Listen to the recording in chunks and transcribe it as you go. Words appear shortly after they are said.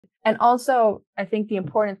And also, I think the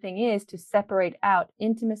important thing is to separate out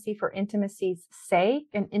intimacy for intimacy's sake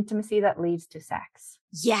and intimacy that leads to sex.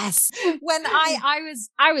 Yes. When I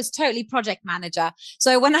was totally project manager.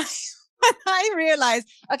 So when I realized,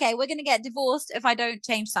 okay, we're going to get divorced if I don't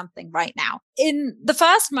change something right now. In the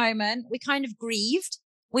first moment, we kind of grieved.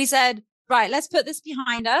 We said, right, let's put this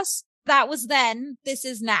behind us. That was then. This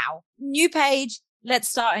is now. New page. Let's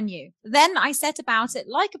start anew. Then I set about it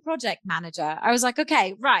like a project manager. I was like,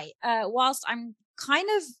 okay, right. Whilst I'm kind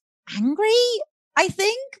of angry, I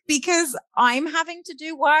think, because I'm having to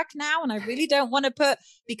do work now and I really don't want to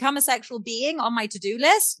become a sexual being on my to-do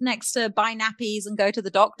list next to buy nappies and go to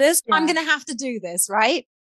the doctors. Yeah. I'm going to have to do this, right?